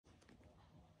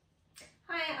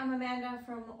Hi, I'm Amanda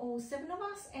from All 7 of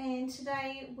Us, and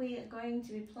today we are going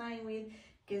to be playing with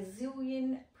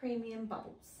Gazillion Premium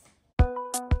Bubbles.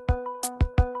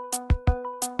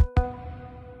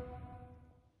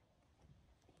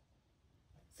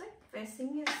 So, first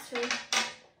thing is to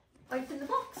open the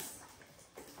box.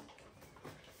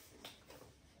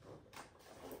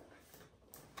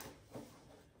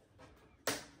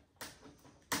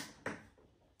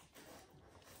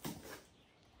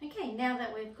 Okay, now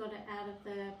that we've got it out of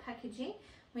the packaging,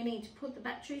 we need to put the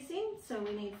batteries in. So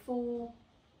we need 4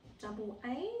 double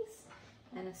A's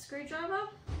and a screwdriver.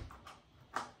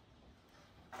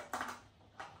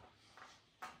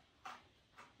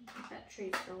 The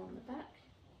batteries go on the back.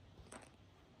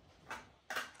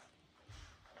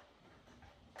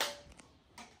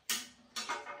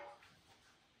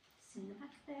 It's in the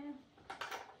back there.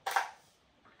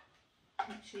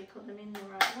 Make sure you put them in the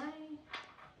right way.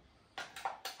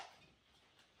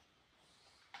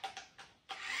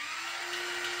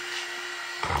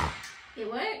 It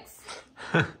works.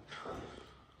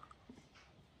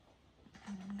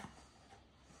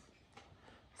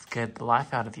 Scared the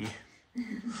life out of you.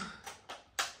 Make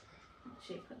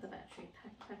sure you put the battery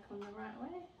pack back on the right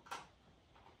way.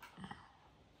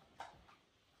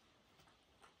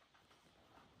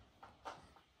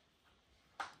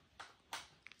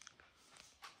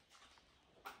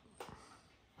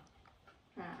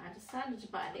 Right, I decided to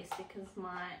buy this because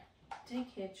my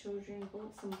daycare children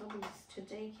bought some bubbles to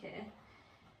daycare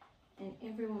and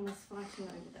everyone was fighting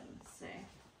over them. So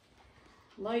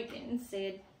Logan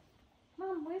said,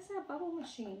 "Mum, where's our bubble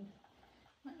machine?"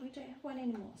 Like, we don't have one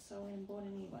anymore, so I went and bought a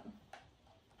new one.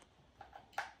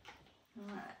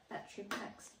 Alright, battery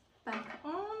pack's back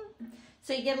on.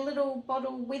 So you get a little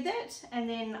bottle with it, and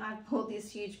then I bought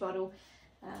this huge bottle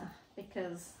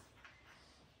because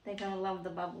they're going to love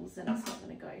the bubbles and it's not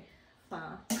going to go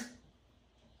far.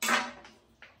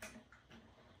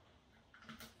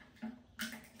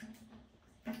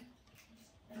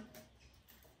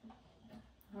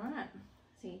 Alright,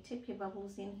 so you tip your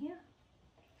bubbles in here.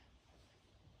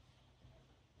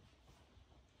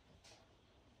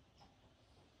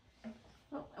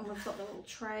 Oh, and we've got the little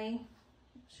tray.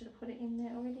 Should have put it in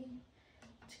there already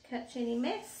to catch any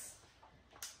mess.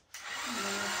 And then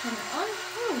we'll turn it on.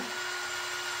 Ooh.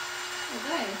 There we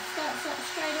go. Starts up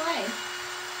straight away.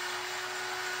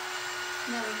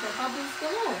 Now we've got bubbles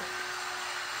galore.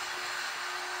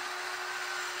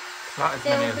 Not as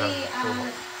There many will as be I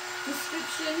thought.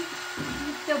 description.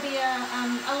 There'll be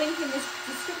a link in this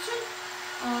description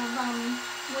of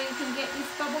where you can get this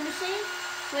bubble machine.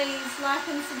 Please like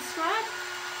and subscribe,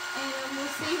 and we'll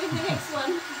see you in the next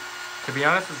one. To be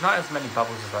honest, it's not as many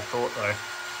bubbles as I thought though.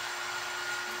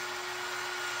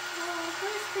 Oh, it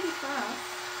goes pretty fast.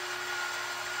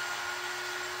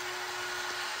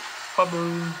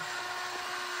 Bubbles.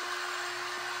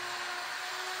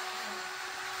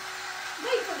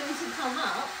 Wait for them to come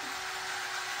up.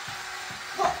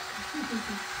 Pop. Pop.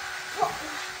 Pop.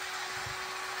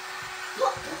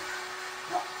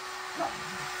 Pop. Pop.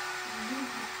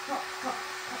 Pop, pop, pop,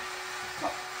 pop,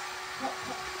 pop, pop, pop,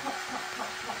 pop, pop, pop,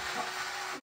 pop, pop.